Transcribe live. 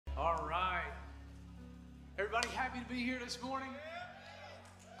Everybody happy to be here this morning?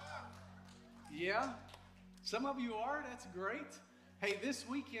 Yeah? Some of you are. That's great. Hey, this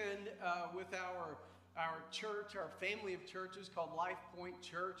weekend with our church, our family of churches called Life Point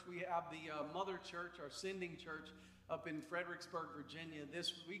Church, we have the mother church, our sending church up in Fredericksburg, Virginia.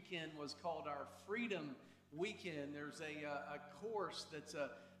 This weekend was called our Freedom Weekend. There's a course that's a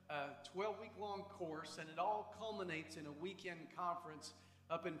 12-week-long course, and it all culminates in a weekend conference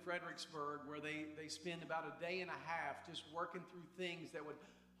up in Fredericksburg where they spend about a day and a half just working through things that would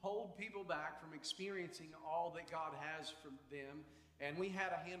hold people back from experiencing all that God has for them. And we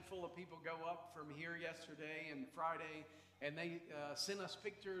had a handful of people go up from here yesterday and Friday, and they sent us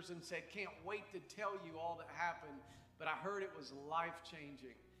pictures and said, can't wait to tell you all that happened, but I heard it was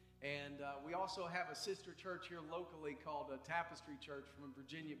life-changing. And we also have a sister church here locally called Tapestry Church from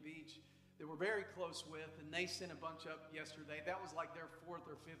Virginia Beach that we're very close with, and they sent a bunch up yesterday. That was like their fourth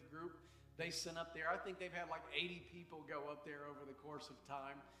or fifth group they sent up there. I think they've had like 80 people go up there over the course of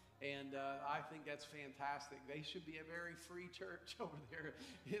time, and I think that's fantastic. They should be a very free church over there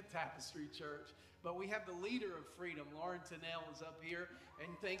at Tapestry Church. But we have the leader of Freedom, Lauren Tennell, is up here, and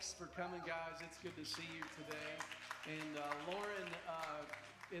thanks for coming, guys. It's good to see you today. And Lauren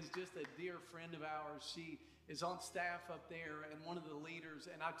is just a dear friend of ours. She is on staff up there and one of the leaders.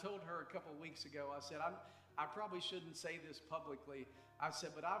 And I told her a couple of weeks ago, I said, I probably shouldn't say this publicly. I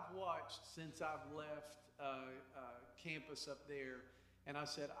said, but I've watched since I've left campus up there. And I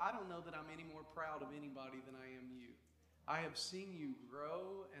said, I don't know that I'm any more proud of anybody than I am you. I have seen you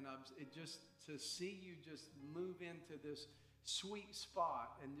grow, and to see you just move into this sweet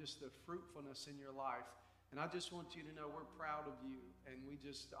spot and just the fruitfulness in your life. And I just want you to know we're proud of you, and we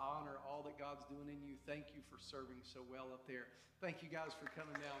just honor all that God's doing in you. Thank you for serving so well up there. Thank you guys for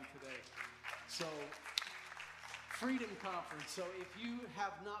coming down today. So, Freedom Conference. So if you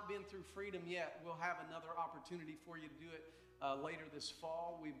have not been through Freedom yet, we'll have another opportunity for you to do it later this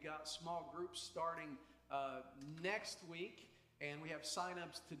fall. We've got small groups starting next week, and we have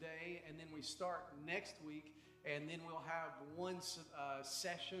sign-ups today, and then we start next week. And then we'll have one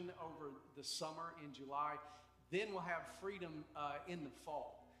session over the summer in July. Then we'll have Freedom in the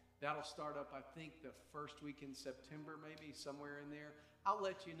fall. That'll start up, I think, the first week in September, maybe somewhere in there. I'll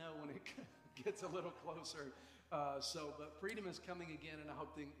let you know when it gets a little closer. But Freedom is coming again, and I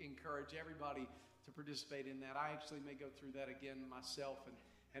hope to encourage everybody to participate in that. I actually may go through that again myself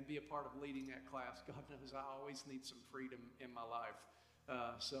and be a part of leading that class. God knows I always need some freedom in my life.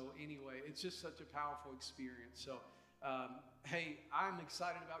 So anyway, it's just such a powerful experience. So, hey, I'm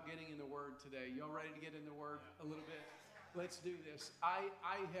excited about getting in the Word today. Y'all ready to get in the Word a little bit? Let's do this. I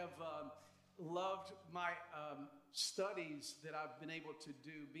have loved my studies that I've been able to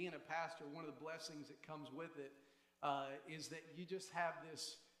do. Being a pastor, one of the blessings that comes with it is that you just have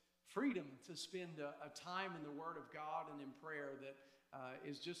this freedom to spend a time in the Word of God and in prayer that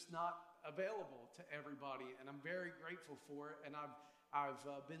is just not available to everybody. And I'm very grateful for it. And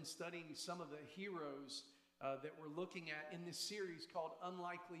I've been studying some of the heroes that we're looking at in this series called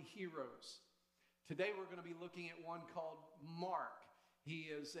Unlikely Heroes. Today we're going to be looking at one called Mark. He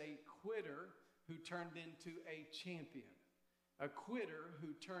is a quitter who turned into a champion. A quitter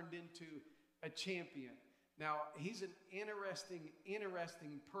who turned into a champion. Now, he's an interesting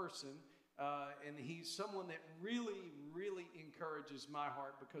person, and he's someone that really, really encourages my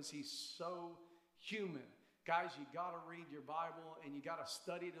heart because he's so human. Guys, you got to read your Bible, and you got to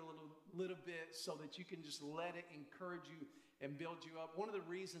study it a little bit so that you can just let it encourage you and build you up. One of the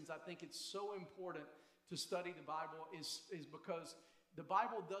reasons I think it's so important to study the Bible is because the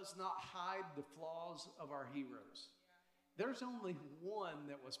Bible does not hide the flaws of our heroes. There's only one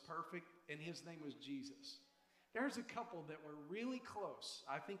that was perfect, and his name was Jesus. There's a couple that were really close.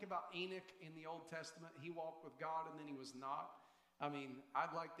 I think about Enoch in the Old Testament. He walked with God, and then he was not. I mean,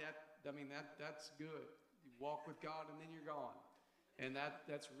 I'd like that. I mean, that's good. You walk with God and then you're gone. And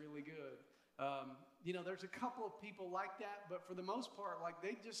that's really good. There's a couple of people like that, but for the most part,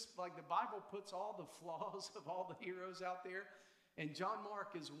 the Bible puts all the flaws of all the heroes out there. And John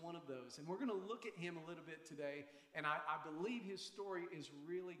Mark is one of those. And we're going to look at him a little bit today. And I believe his story is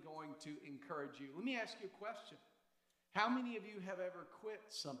really going to encourage you. Let me ask you a question. How many of you have ever quit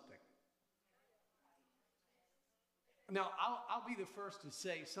something? Now, I'll be the first to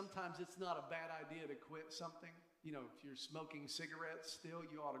say sometimes it's not a bad idea to quit something. You know, if you're smoking cigarettes still,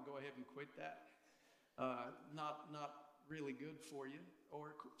 you ought to go ahead and quit that. Not really good for you.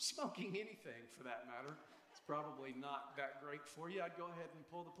 Or smoking anything for that matter. It's probably not that great for you. I'd go ahead and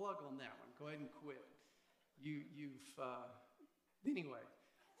pull the plug on that one. Go ahead and quit. Anyway,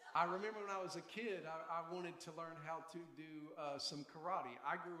 I remember when I was a kid, I wanted to learn how to do some karate.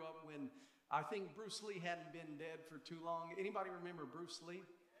 I grew up when I think Bruce Lee hadn't been dead for too long. Anybody remember Bruce Lee?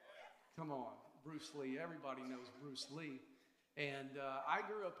 Come on, Bruce Lee. Everybody knows Bruce Lee. And I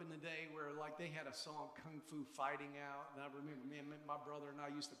grew up in the day where like they had a song, Kung Fu Fighting Out. And I remember my brother and I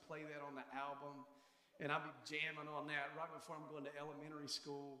used to play that on the album. And I'd be jamming on that right before I'm going to elementary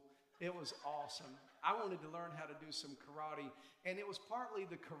school. It was awesome. I wanted to learn how to do some karate. And it was partly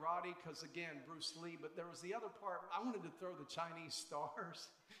the karate because, again, Bruce Lee. But there was the other part. I wanted to throw the Chinese stars.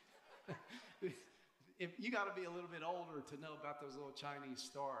 If you got to be a little bit older to know about those little Chinese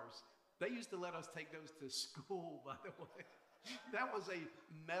stars. They used to let us take those to school, by the way. That was a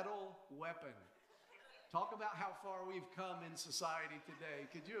metal weapon. Talk about how far we've come in society today.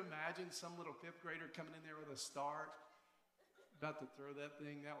 Could you imagine some little fifth grader coming in there with a star? About to throw that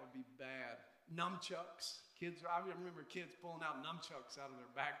thing, that would be bad. Nunchucks. I remember kids pulling out nunchucks out of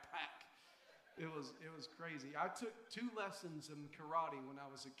their backpack. It was crazy. I took 2 lessons in karate when I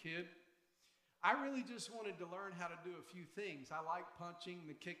was a kid. I really just wanted to learn how to do a few things. I like punching,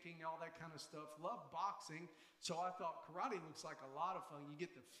 the kicking, all that kind of stuff. Love boxing. So I thought karate looks like a lot of fun. You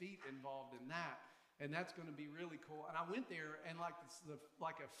get the feet involved in that. And that's going to be really cool. And I went there and like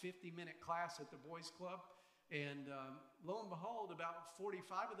a 50-minute class at the boys club. And lo and behold, about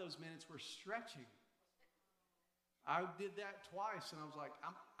 45 of those minutes were stretching. I did that twice, and I was like,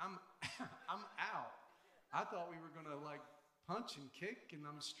 I'm out. I thought we were going to like punch and kick, and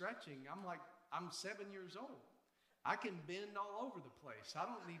I'm stretching. I'm 7 years old. I can bend all over the place. I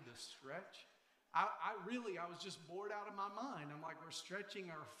don't need to stretch. I was just bored out of my mind. I'm like, we're stretching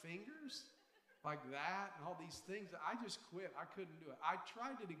our fingers like that and all these things. I just quit. I couldn't do it. I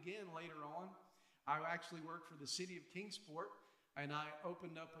tried it again later on. I actually worked for the city of Kingsport, and I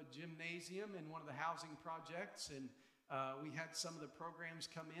opened up a gymnasium in one of the housing projects, and we had some of the programs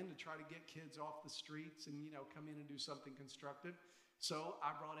come in to try to get kids off the streets and, come in and do something constructive. So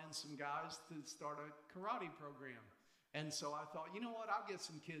I brought in some guys to start a karate program. And so I thought, you know what, I'll get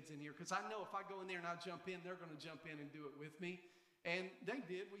some kids in here because I know if I go in there and I jump in, they're going to jump in and do it with me. And they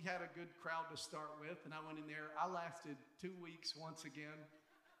did. We had a good crowd to start with. And I went in there. I lasted 2 weeks once again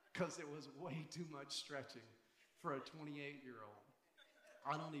because it was way too much stretching for a 28-year-old.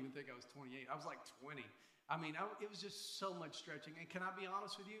 I don't even think I was 28. I was like 20. I mean, it was just so much stretching. And can I be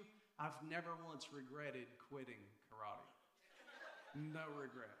honest with you? I've never once regretted quitting karate. No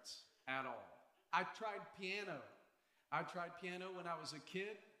regrets at all. I tried piano. When I was a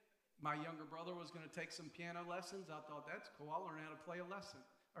kid. My younger brother was going to take some piano lessons. I thought, that's cool. I'll learn how to play a lesson.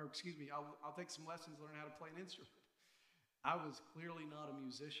 I'll take some lessons, learn how to play an instrument. I was clearly not a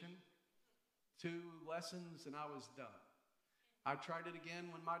musician. 2 lessons and I was done. I tried it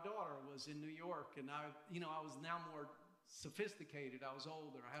again when my daughter was in New York, and I was now more sophisticated. I was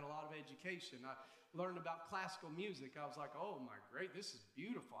older. I had a lot of education. I learned about classical music. I was like, oh my great, this is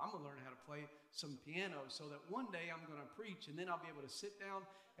beautiful. I'm gonna learn how to play some piano so that one day I'm gonna preach, and then I'll be able to sit down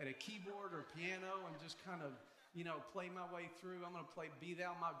at a keyboard or piano and just kind of, play my way through. I'm gonna play Be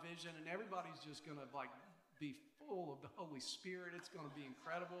Thou My Vision, and everybody's just gonna be full of the Holy Spirit. It's gonna be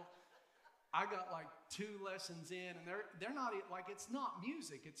incredible. I got 2 lessons in, and they're not it's not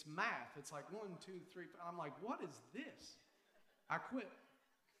music, it's math. It's like 1, 2, 3. I'm like, what is this? I quit.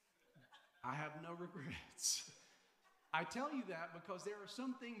 I have no regrets. I tell you that because there are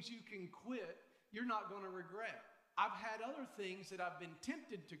some things you can quit you're not going to regret. I've had other things that I've been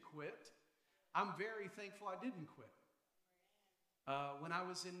tempted to quit. I'm very thankful I didn't quit. When I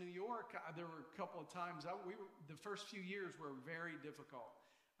was in New York, there were a couple of times, the first few years were very difficult.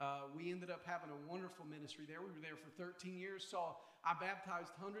 We ended up having a wonderful ministry there. We were there for 13 years. I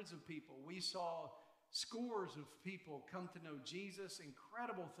baptized hundreds of people. We saw scores of people come to know Jesus.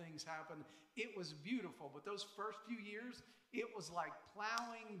 Incredible things happened. It was beautiful. But those first few years, it was like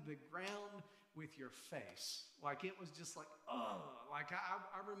plowing the ground with your face. It was just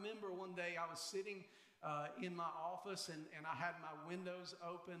I remember one day I was sitting in my office and I had my windows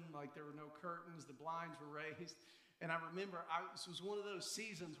open, there were no curtains, the blinds were raised. And I remember this was one of those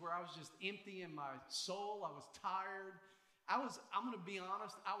seasons where I was just empty in my soul. I was tired. I'm going to be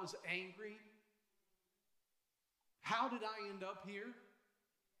honest, I was angry. How did I end up here?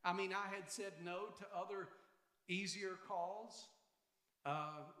 I had said no to other easier calls,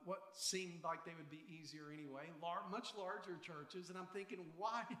 what seemed like they would be easier anyway, much larger churches. And I'm thinking,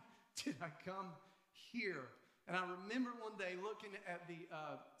 why did I come here? And I remember one day looking at the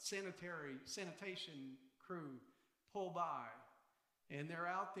sanitation crew pull by, and they're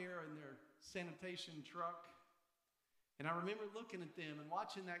out there in their sanitation truck. And I remember looking at them and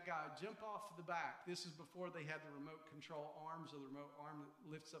watching that guy jump off the back. This is before they had the remote control arms, or the remote arm that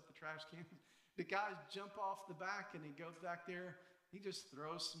lifts up the trash cans. The guys jump off the back, and he goes back there, He just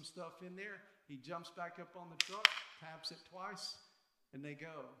throws some stuff in there. He jumps back up on the truck, taps it twice, and they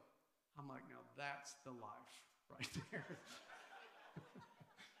go. I'm like, now that's the life right there.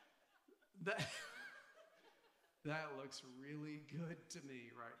 That looks really good to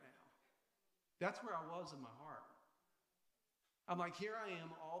me right now. That's where I was in my heart. I'm like, here I am,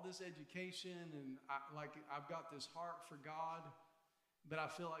 all this education, and I've got this heart for God, but I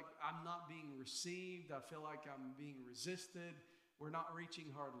feel like I'm not being received. I feel like I'm being resisted. We're not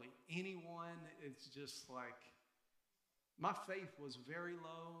reaching hardly anyone. It's just like, my faith was very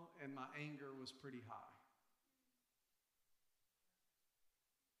low and my anger was pretty high.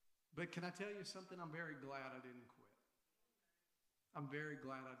 But can I tell you something? I'm very glad I didn't quit. I'm very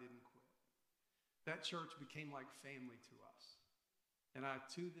glad I didn't quit. That church became like family to us. And I,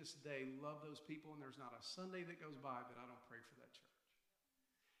 to this day, love those people, and there's not a Sunday that goes by that I don't pray for that church.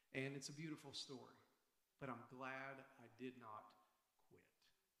 And it's a beautiful story, but I'm glad I did not quit.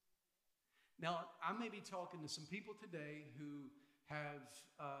 Now, I may be talking to some people today who have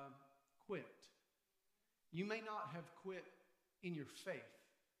quit. You may not have quit in your faith.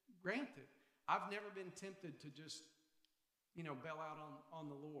 Granted, I've never been tempted to just, bail out on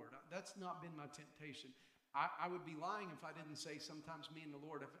the Lord. That's not been my temptation. I would be lying if I didn't say sometimes me and the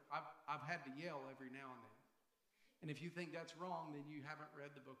Lord, I've had to yell every now and then. And if you think that's wrong, then you haven't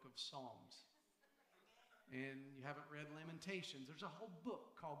read the book of Psalms. And you haven't read Lamentations. There's a whole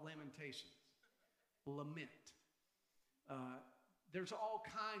book called Lamentations. Lament. There's all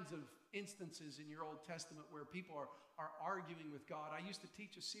kinds of instances in your Old Testament where people are arguing with God. I used to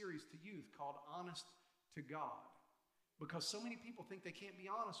teach a series to youth called Honest to God. Because so many people think they can't be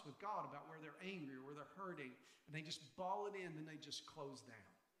honest with God about where they're angry or where they're hurting. And they just ball it in, and they just close down.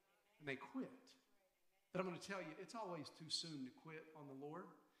 And they quit. But I'm going to tell you, it's always too soon to quit on the Lord.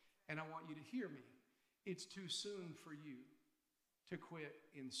 And I want you to hear me. It's too soon for you to quit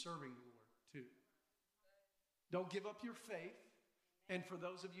in serving the Lord too. Don't give up your faith. And for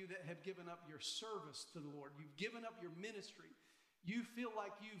those of you that have given up your service to the Lord, you've given up your ministry, you feel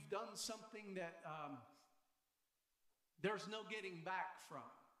like you've done something that there's no getting back from.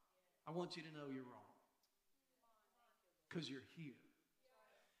 I want you to know you're wrong. Because you're here.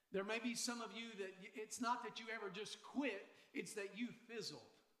 There may be some of you that it's not that you ever just quit, it's that you fizzled.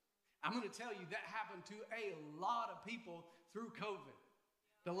 I'm going to tell you that happened to a lot of people through COVID.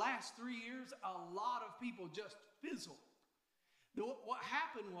 The last 3 years, a lot of people just fizzled. What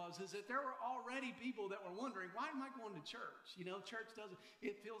happened was that there were already people that were wondering, why am I going to church? Church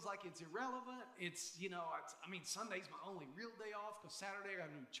it feels like it's irrelevant. Sunday's my only real day off because Saturday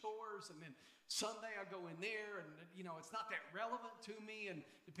I do chores, and then Sunday I go in there, and it's not that relevant to me. And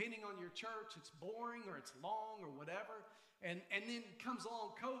depending on your church, it's boring or it's long or whatever. And then comes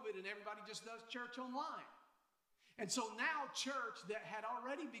along COVID, and everybody just does church online. And so now church that had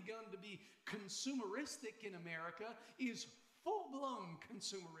already begun to be consumeristic in America is full-blown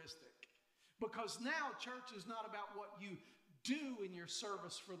consumeristic. Because now church is not about what you do in your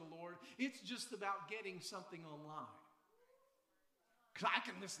service for the Lord. It's just about getting something online. Because I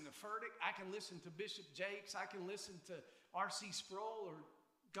can listen to Furtick, I can listen to Bishop Jakes, I can listen to R.C. Sproul, or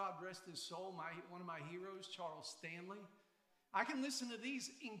God rest his soul, one of my heroes, Charles Stanley. I can listen to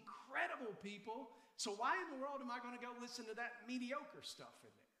these incredible people. So why in the world am I going to go listen to that mediocre stuff in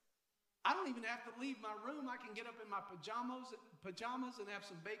there? I don't even have to leave my room. I can get up in my pajamas and have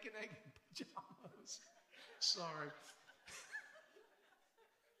some bacon, egg, and pajamas. Sorry.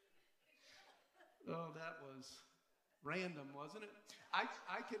 Oh, that was random, wasn't it?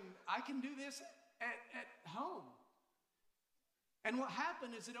 I can do this at home. And what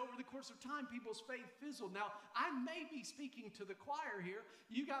happened is that over the course of time, people's faith fizzled. Now, I may be speaking to the choir here.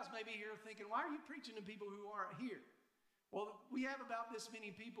 You guys may be here thinking, why are you preaching to people who aren't here? Well, we have about this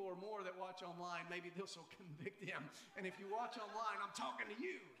many people or more that watch online. Maybe this will convict them. And if you watch online, I'm talking to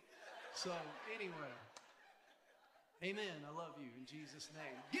you. So anyway, amen. I love you in Jesus'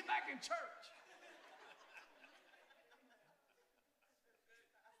 name. Get back in church.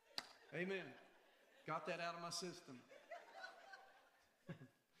 Amen. Got that out of my system.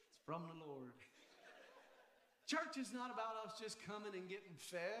 It's from the Lord. Church is not about us just coming and getting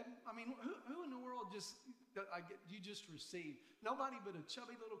fed. I mean, who in the world you just receive? Nobody but a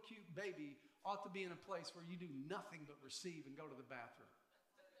chubby little cute baby ought to be in a place where you do nothing but receive and go to the bathroom.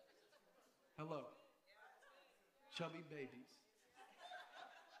 Hello. Chubby babies.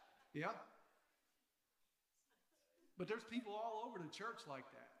 Yeah. But there's people all over the church like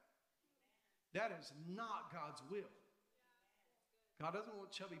that. That is not God's will. God doesn't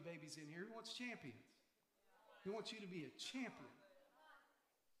want chubby babies in here. He wants champions. He wants you to be a champion.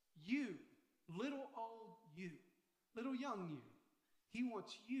 You, little old you, little young you, He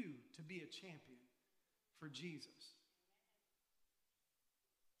wants you to be a champion for Jesus.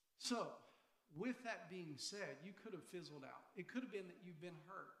 So, with that being said, you could have fizzled out. It could have been that you've been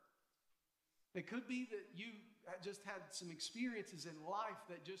hurt. It could be that you just had some experiences in life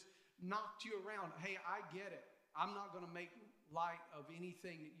that just knocked you around. Hey, I get it. I'm not going to make light of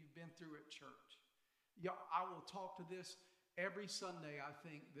anything that you've been through at church. Yeah, I will talk to this every Sunday, I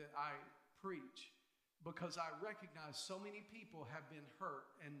think, that I preach, because I recognize so many people have been hurt,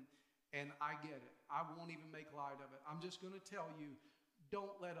 and I get it. I won't even make light of it. I'm just going to tell you,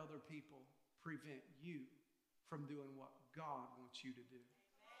 don't let other people prevent you from doing what God wants you to do.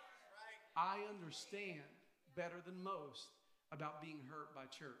 I understand better than most about being hurt by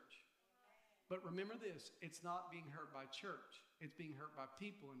church. But remember this, it's not being hurt by church. It's being hurt by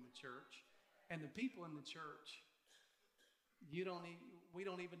people in the church. And the people in the church, we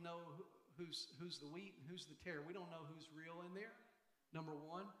don't even know who's the wheat and who's the tare. We don't know who's real in there, number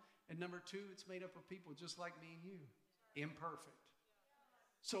one. And number two, it's made up of people just like me and you, imperfect.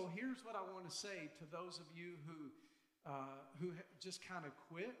 So here's what I want to say to those of you who just kind of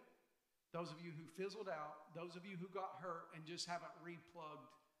quit, those of you who fizzled out, those of you who got hurt and just haven't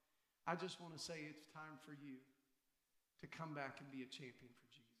replugged. I just want to say it's time for you to come back and be a champion for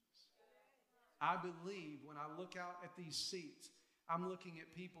Jesus. I believe when I look out at these seats, I'm looking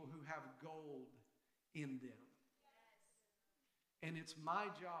at people who have gold in them. And it's my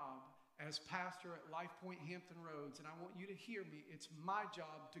job as pastor at Life Point Hampton Roads, and I want you to hear me, it's my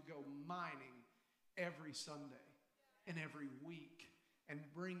job to go mining every Sunday and every week and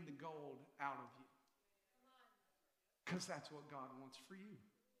bring the gold out of you. Because that's what God wants for you.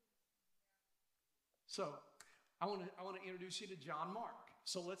 So, I want to introduce you to John Mark.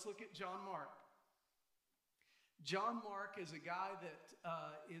 So let's look at John Mark. John Mark is a guy that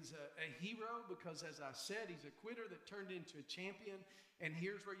is a hero because, as I said, he's a quitter that turned into a champion. And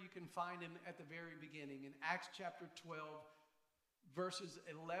here's where you can find him at the very beginning. In Acts chapter 12, verses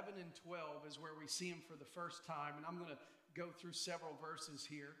 11 and 12 is where we see him for the first time. And I'm going to go through several verses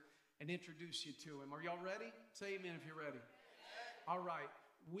here and introduce you to him. Are y'all ready? Say amen if you're ready. All right.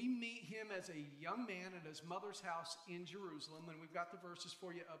 We meet him as a young man at his mother's house in Jerusalem. And we've got the verses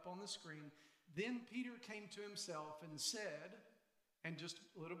for you up on the screen. Then Peter came to himself and said, and just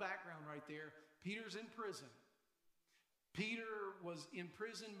a little background right there, Peter's in prison. Peter was in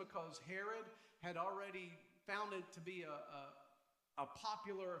prison because Herod had already found it to be a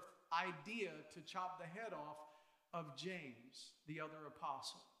popular idea to chop the head off of James, the other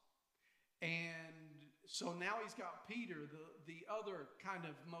apostle. And so now he's got Peter, the other kind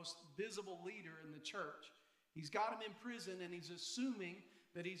of most visible leader in the church. He's got him in prison, and he's assuming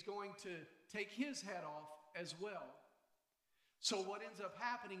that he's going to take his head off as well. So what ends up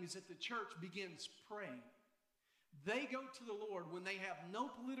happening is that the church begins praying. They go to the Lord when they have no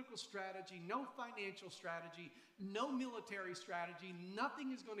political strategy, no financial strategy, no military strategy.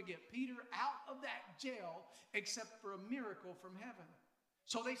 Nothing is going to get Peter out of that jail except for a miracle from heaven.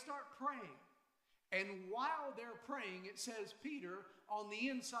 So they start praying. And while they're praying, it says Peter, on the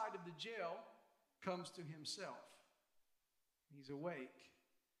inside of the jail, comes to himself. He's awake.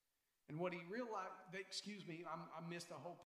 And what he realized, I missed a whole